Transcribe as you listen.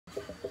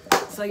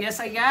So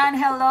yes, ayan,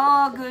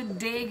 hello, good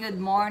day, good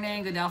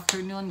morning, good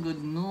afternoon,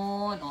 good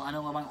noon, o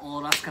ano nga bang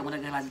oras ka mo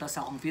naglalanta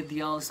sa akong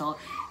video. So,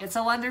 it's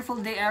a wonderful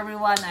day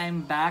everyone.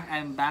 I'm back.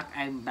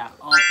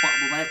 Opo,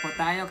 bumalik po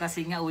tayo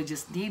kasi nga we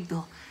just need to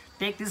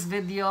take this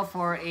video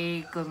for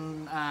a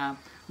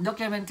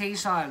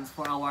documentation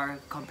for our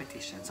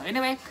competition. So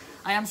anyway,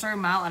 I am Sir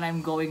Mao and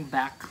I'm going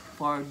back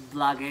for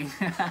vlogging.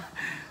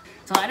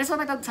 So at this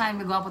moment of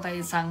time, nagawa po tayo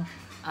isang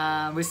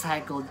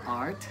recycled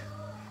art.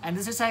 And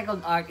this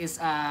recycled art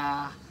is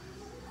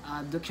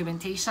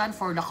documentation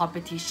for the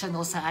competition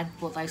o saan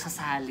po tayo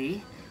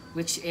sasali,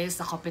 which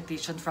is the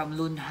competition from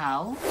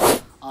LUNHAW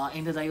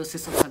in the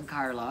Diocese of San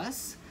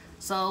Carlos.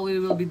 So we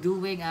will be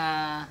doing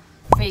a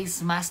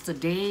face mask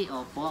today.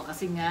 Opo,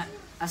 kasi nga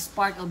as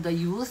part of the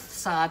youth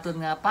sa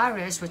aton nga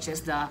parish, which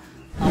is our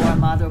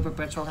Mother of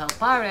Perpetual Health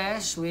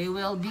Parish, we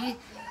will be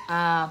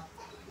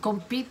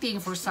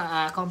competing for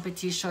sa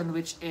competition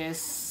which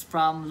is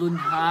from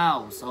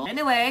LUNHAW. So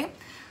anyway,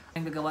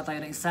 gagawa tayo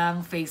ng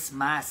isang face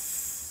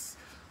mask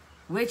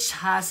which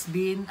is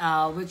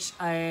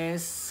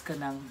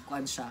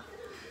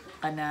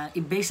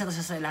i-base na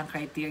to sa ilang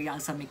criteria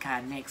ang sa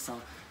mechanics. So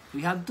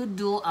we have to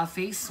do a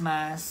face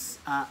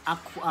mask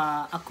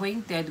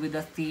acquainted with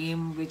the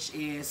theme which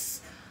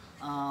is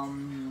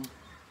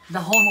the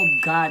home of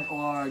God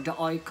or the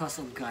oikos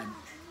of God.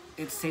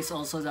 It says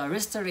also the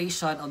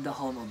restoration of the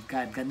home of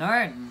God.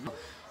 Ganon.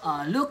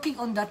 Looking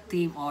on that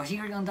theme or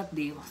hearing on that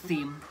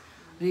theme,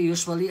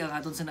 usually ang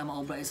aton sa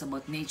maobra is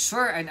about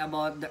nature and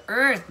about the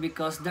earth,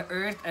 because the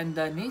earth and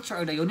the nature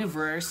or the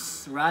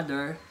universe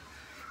rather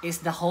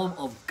is the home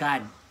of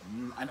God.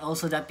 And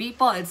also the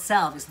people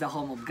itself is the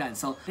home of God.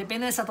 So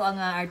depende sa ato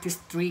ang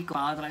artistry kung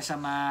paano siya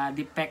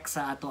ma-depict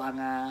sa ato ang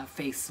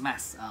face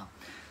mask.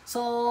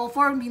 So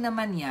for me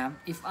naman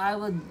if I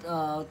would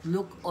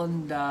look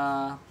on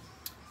the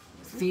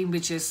theme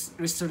which is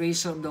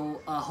restoration of the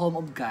home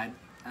of God,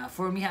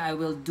 for me I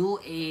will do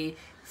a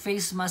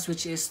face mask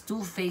which is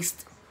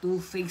two-faced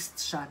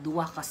siya,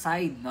 duwa ka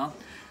side, no?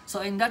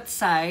 So in that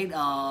side,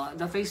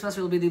 the face mask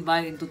will be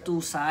divided into two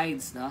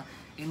sides, no?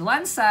 In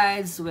one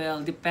side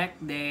will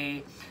depict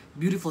the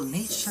beautiful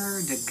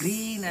nature, the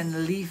green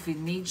and leafy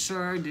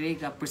nature,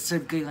 the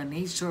preserved kayo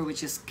nature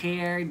which is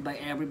cared by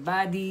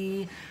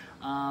everybody,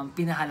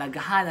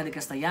 pinahalagahan,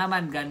 alikas na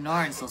yaman,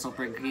 ganon. So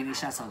super greeny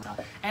siya. So,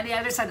 and the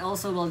other side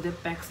also will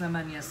depict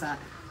naman niya sa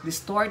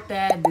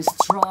distorted,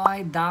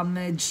 destroyed,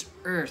 damaged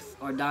earth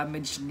or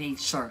damaged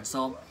nature.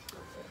 So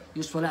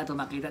usually ato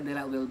makita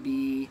nila will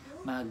be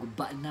mga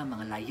guba na,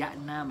 mga laya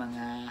na,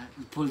 mga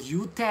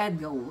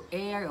polluted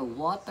air or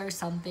water,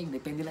 something.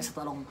 Depende lang sa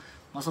talong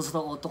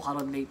masusunod auto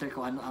karon later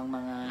kung ano ang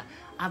mga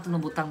ato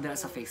nang butang dira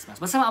sa face mask.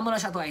 Basta maamo na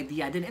siya to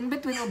idea. Then in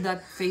between of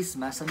that face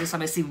mask, sa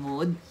may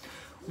simod,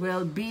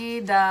 will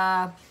be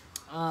the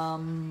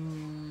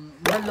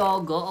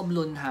logo of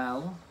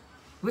LUNHAW,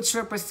 which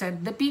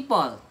represent the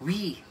people.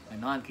 We.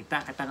 Ganon.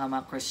 Kita nga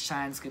mga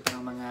Christians, kita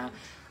nga mga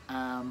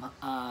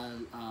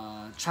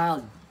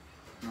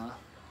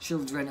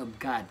children of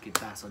God.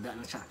 Kita. So, that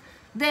lang siya.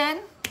 Then,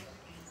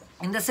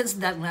 in the sense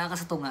that,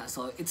 nakakasatunga,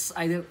 so, it's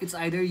either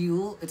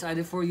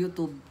for you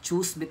to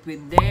choose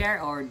between there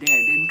or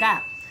there. Then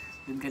ka,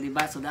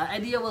 diba? So, the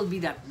idea will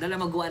be that, dala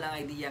magawa ng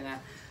idea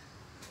nga,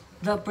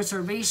 the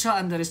preservation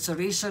and the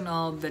restoration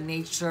of the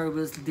nature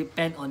will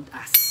depend on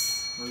us.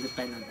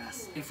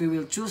 If we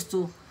will choose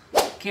to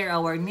care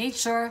our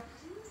nature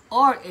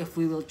or if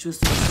we will choose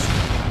to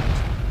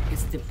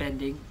it's depend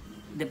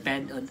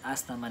on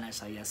us naman na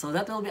siya. So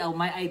that will be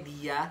my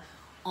idea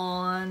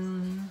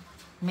on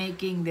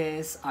making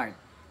this art.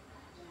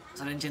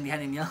 So naintindihan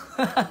ninyo?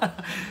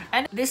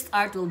 And this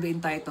art will be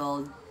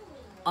entitled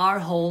Our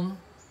Home,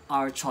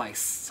 Our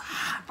Choice.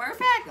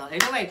 Perfect!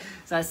 Anyway,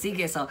 so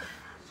sige. So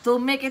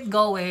to make it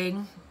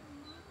going,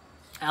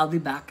 I'll be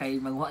back kay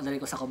maghuwa na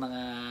rin ko sa akong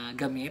mga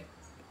gamit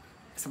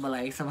sa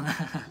balay, sa mga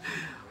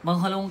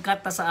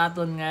manghalungkat ta sa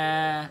aton nga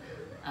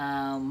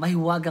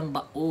mahiwagang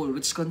baul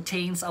which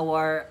contains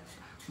our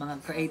mga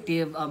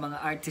creative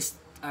mga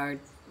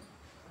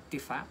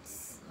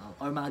artifacts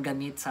or mga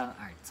gamit sa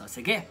art. So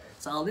sige,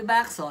 so I'll be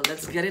back, so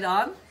let's get it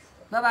on.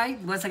 Bye bye.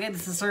 Once again,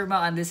 this is Sir Mao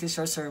and this is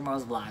your Sir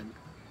Mao's vlog.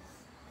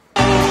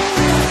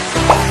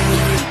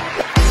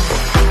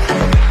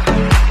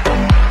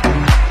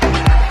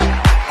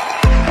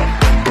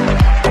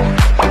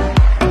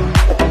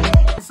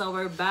 So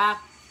we're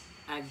back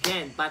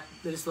again, but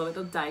there is moment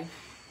of time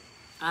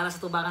para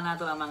sa tubakan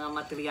nato ang mga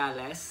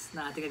materyales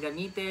na ating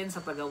gagamitin sa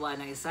paggawa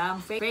ng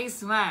isang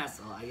face mask.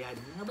 O ayan,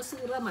 mga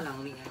basura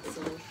malang niya. So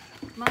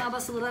mga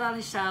basura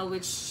lang siya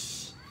which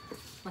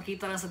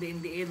makita lang sa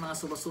diin-diin, mga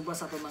suba-suba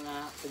sa itong mga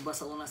ubas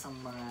sa una sa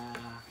mga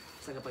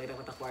sa kapagirang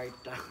mata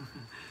kwarta.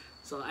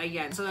 So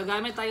ayan, so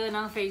gagamit tayo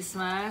ng face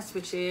mask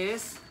which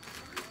is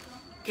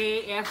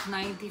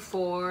KF94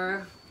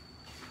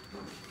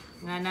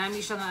 nga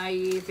nami siya nga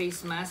ay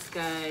face mask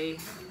kay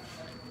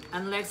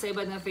unlike sa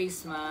iba na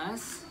face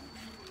mask,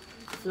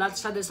 flat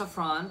siya din sa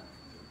front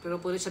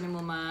pero pwede siya nimo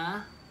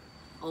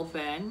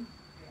ma-open,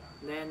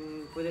 then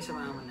pwede siya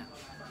ma-ano na.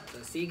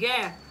 So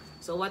sige,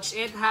 so watch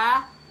it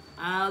ha.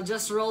 I'll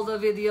just roll the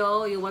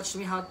video. You watch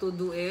me how to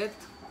do it.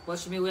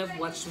 Watch me whip,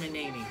 watch me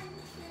naming.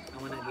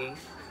 I wanna game.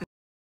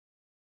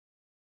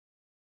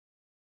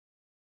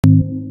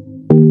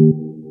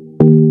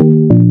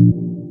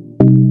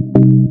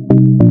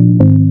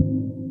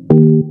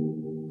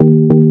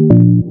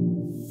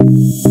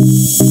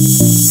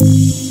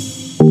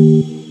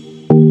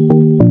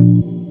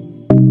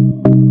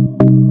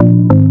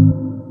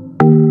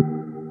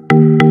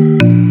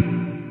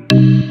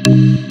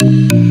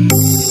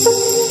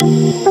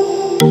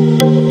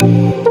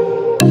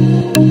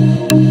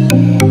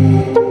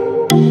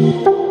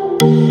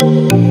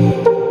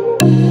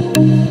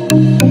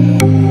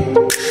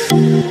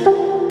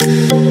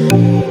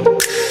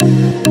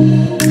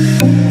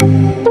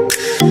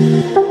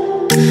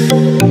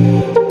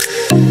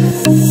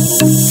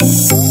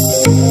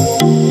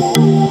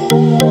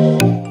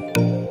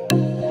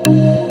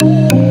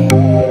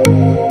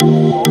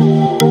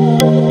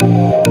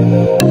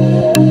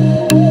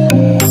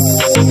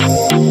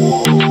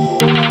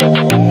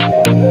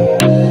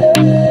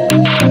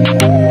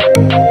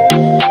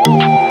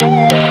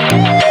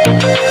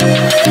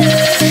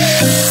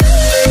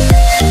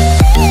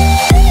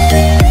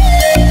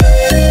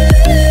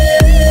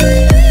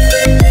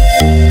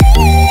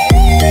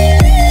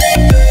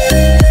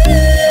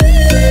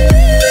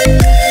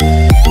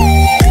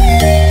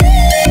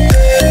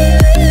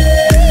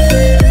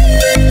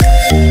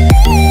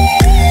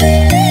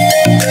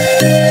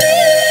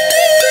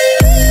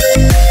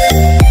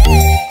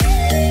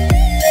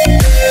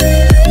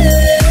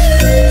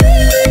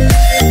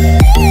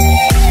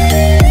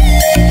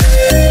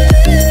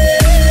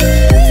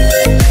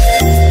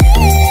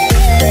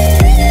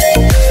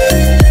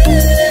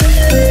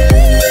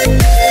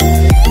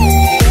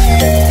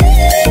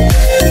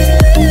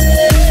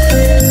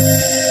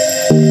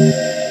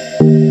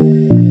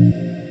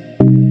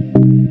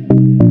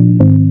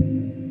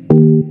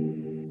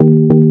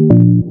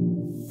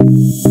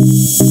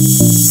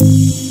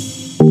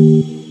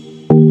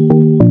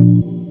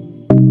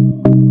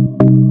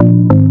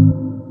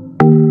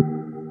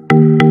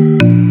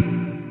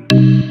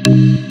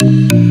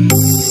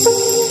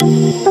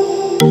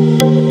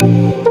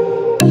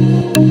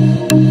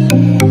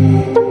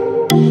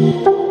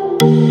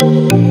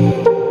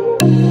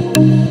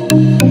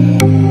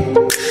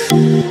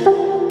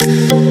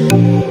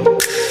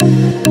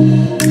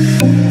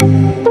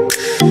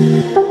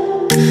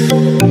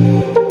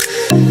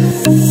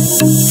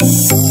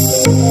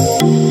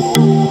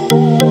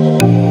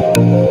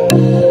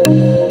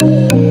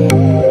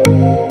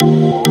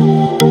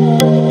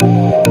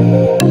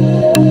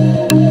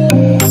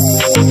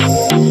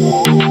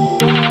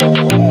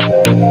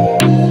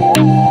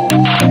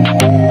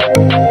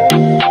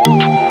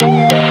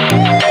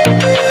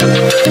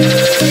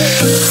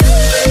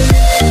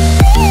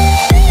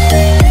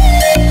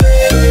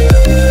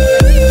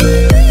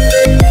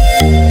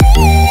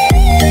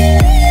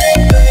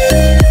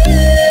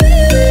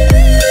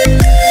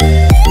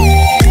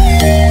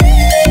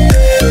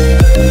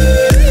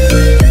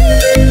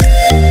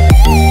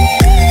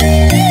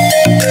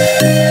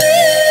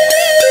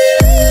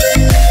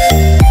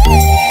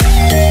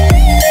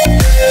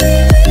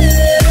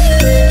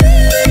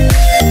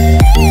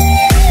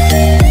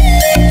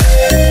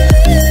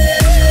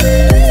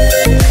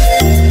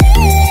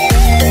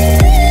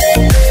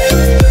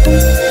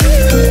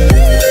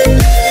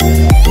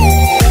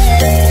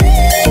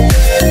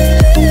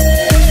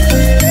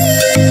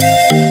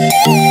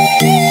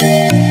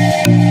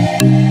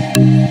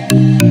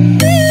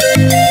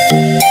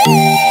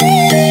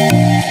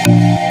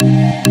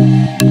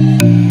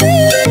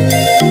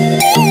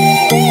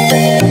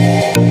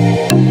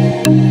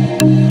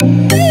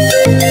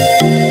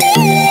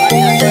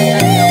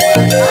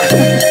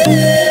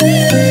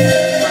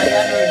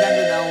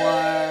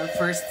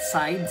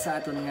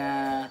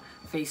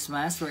 face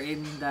mask wherein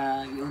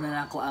iuna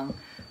na ako ang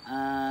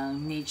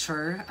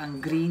nature,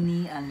 ang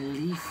greeny, ang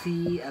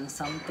leafy, ang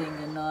something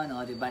gano'n.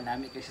 O, diba?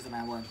 Nami kasi sa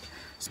namon.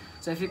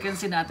 So, if you can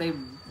see natay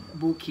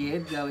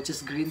bukid, which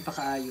is green pa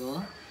kaayo.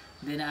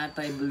 Then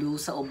natay blue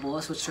sa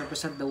ubos, which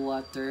represent the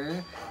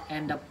water.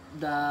 And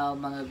the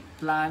mga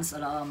plants,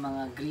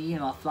 mga green,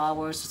 mga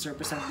flowers, which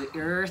represent the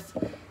earth.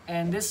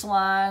 And this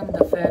one,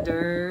 the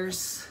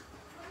feathers,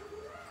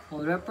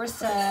 will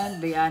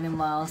represent the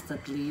animals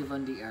that live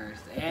on the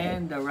earth.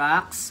 And the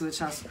rocks, which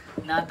has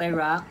natay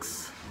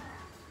rocks,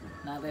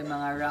 natay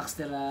mga rocks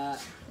dira,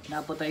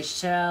 napotay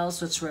shells,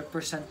 which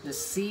represent the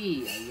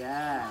sea.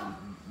 Ayan.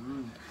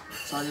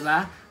 So, di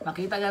ba?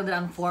 Makita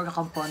ganda ang four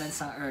components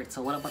ng earth.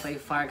 So, wala pa tayo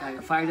fire.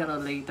 Fire na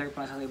later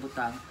pa sa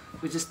ibutang,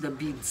 which is the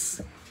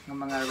beads, ng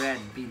mga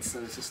red beads. So,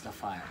 this is the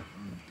fire.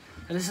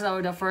 So, this is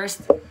the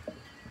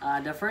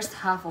first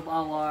half of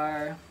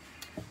our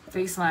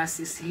face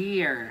mask is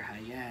here.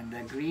 Ayan,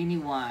 the greeny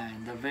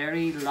one, the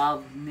very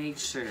loved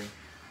nature.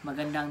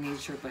 Magandang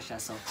nature pa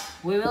siya. So,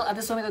 we will, at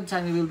this moment of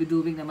time, we will be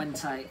doing naman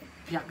sa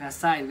piyak na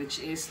side,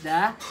 which is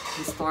the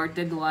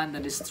distorted one,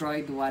 the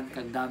destroyed one,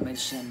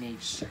 kag-damaged na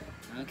nature.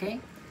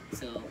 Okay?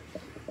 So,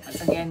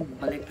 once again,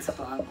 balik sa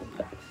to ang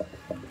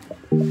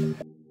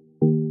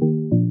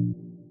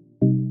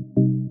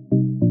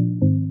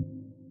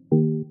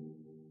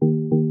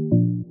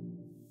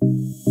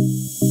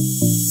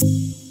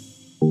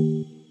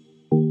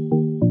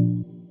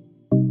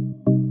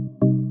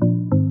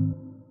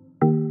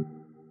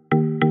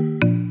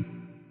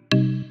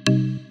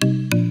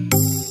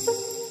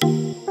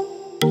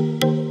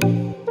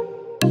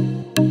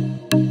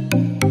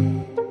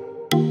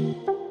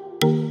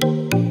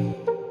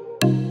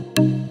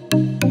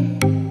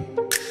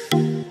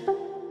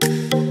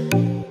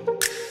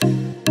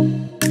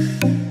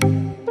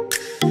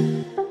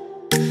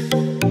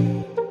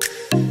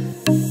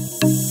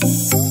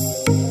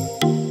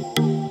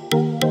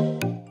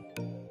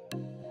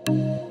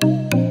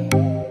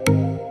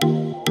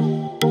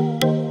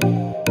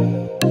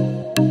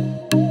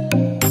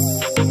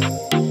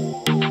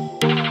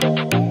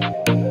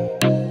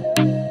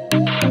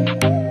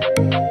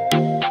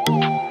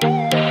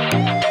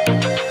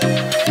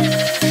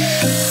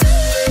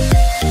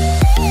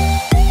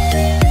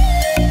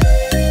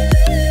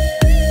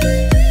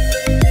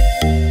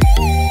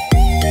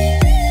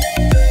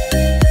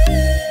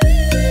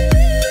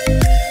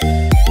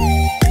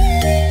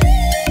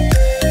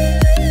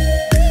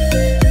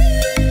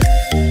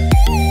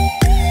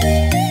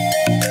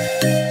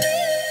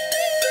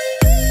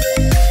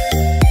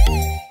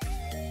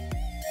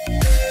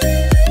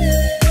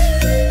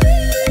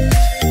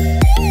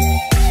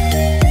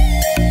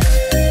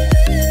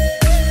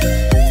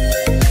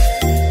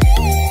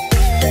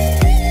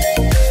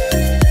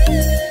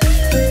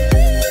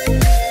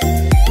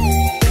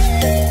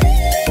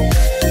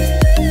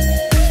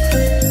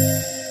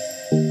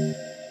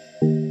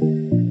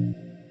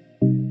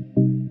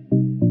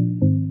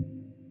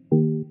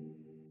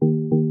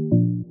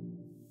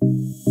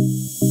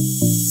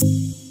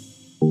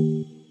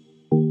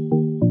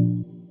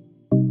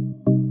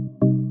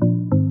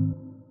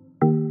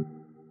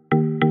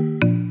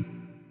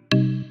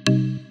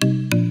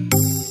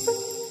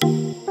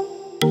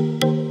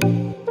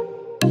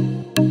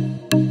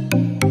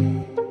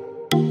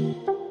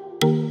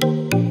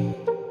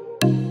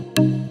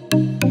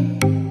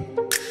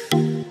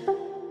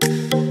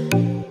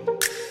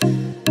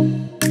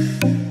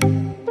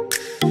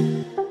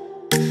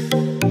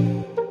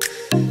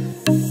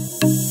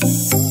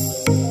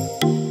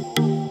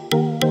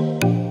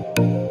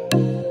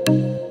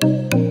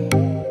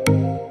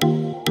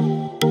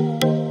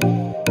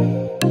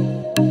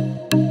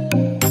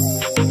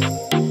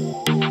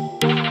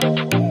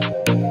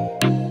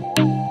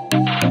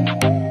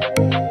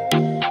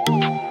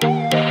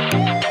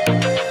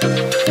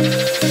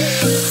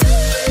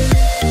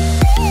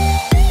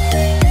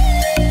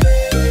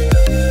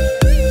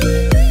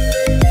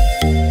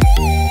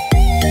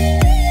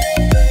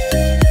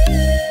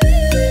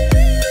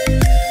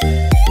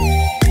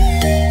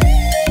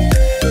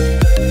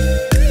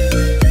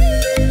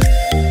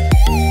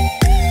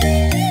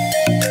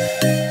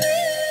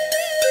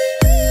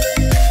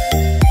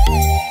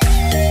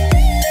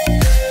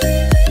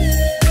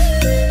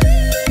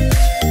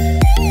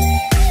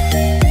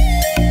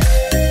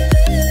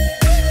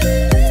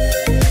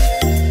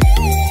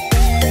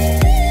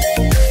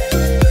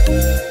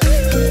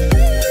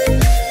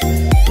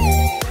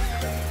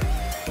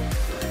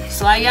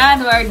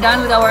ayan, we are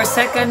done with our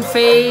second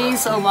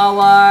phase of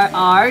our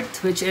art,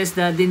 which is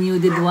the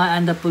denuded one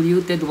and the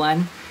polluted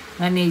one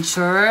na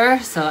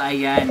nature. So,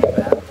 ayan.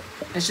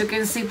 As you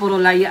can see, puro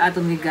laya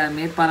atong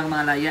gamit, parang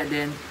mga laya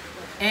din.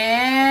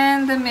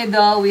 And the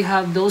middle, we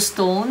have those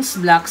stones,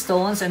 black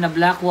stones, and the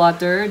black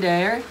water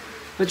there,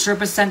 which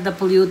represent the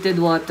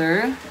polluted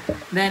water.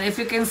 Then, if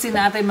you can see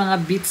natin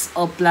mga bits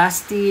of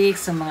plastic,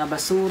 sa mga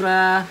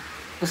basura.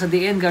 So, sa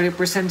diin,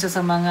 ga-represent siya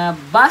sa mga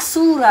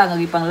basura,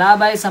 ng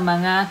ipanglabay sa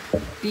mga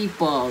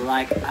people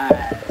like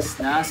us.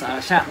 No? So,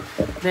 siya.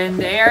 Then,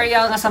 the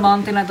area nga sa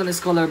mountain na ito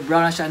is color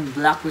brown na siya and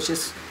black, which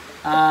is,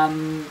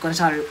 kung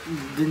siya,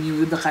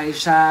 denuded na kayo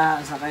siya,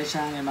 sa kayo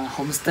siya, may mga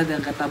homestead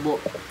ang katabo.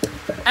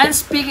 And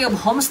speaking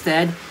of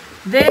homestead,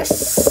 this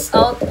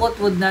output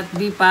would not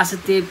be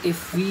positive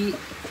if we,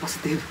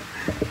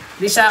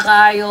 di siya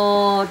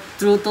kayo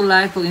true to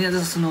life kung hindi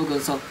natin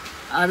susunugin. So,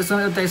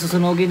 susunod tayo,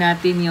 susunugin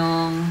natin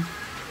yung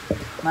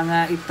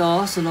mga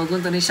ito, sunugon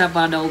to ni siya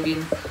para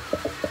daugin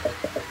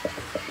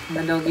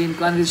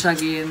kung ano siya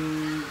gin,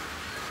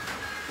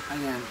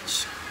 ayan.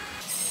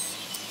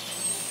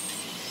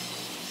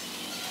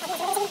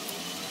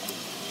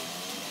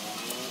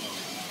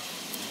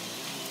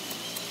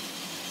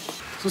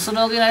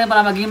 Susunugin natin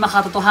para maging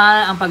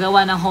makatotohanan ang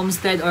paggawa ng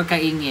homestead or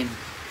kaingin.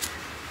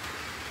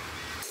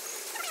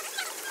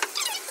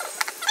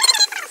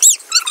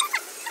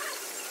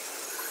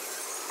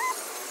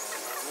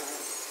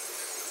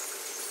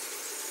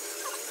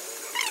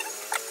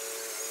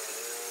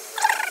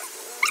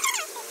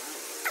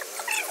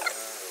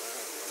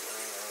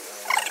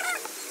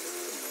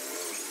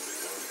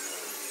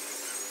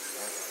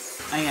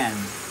 Ayan.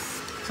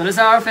 So this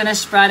is our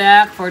finished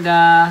product for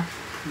the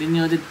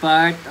denuded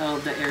part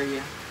of the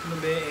area. Ano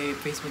ba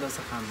face mo daw sa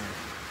camera?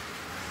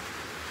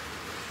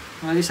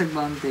 Mali siya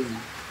bounty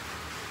niya.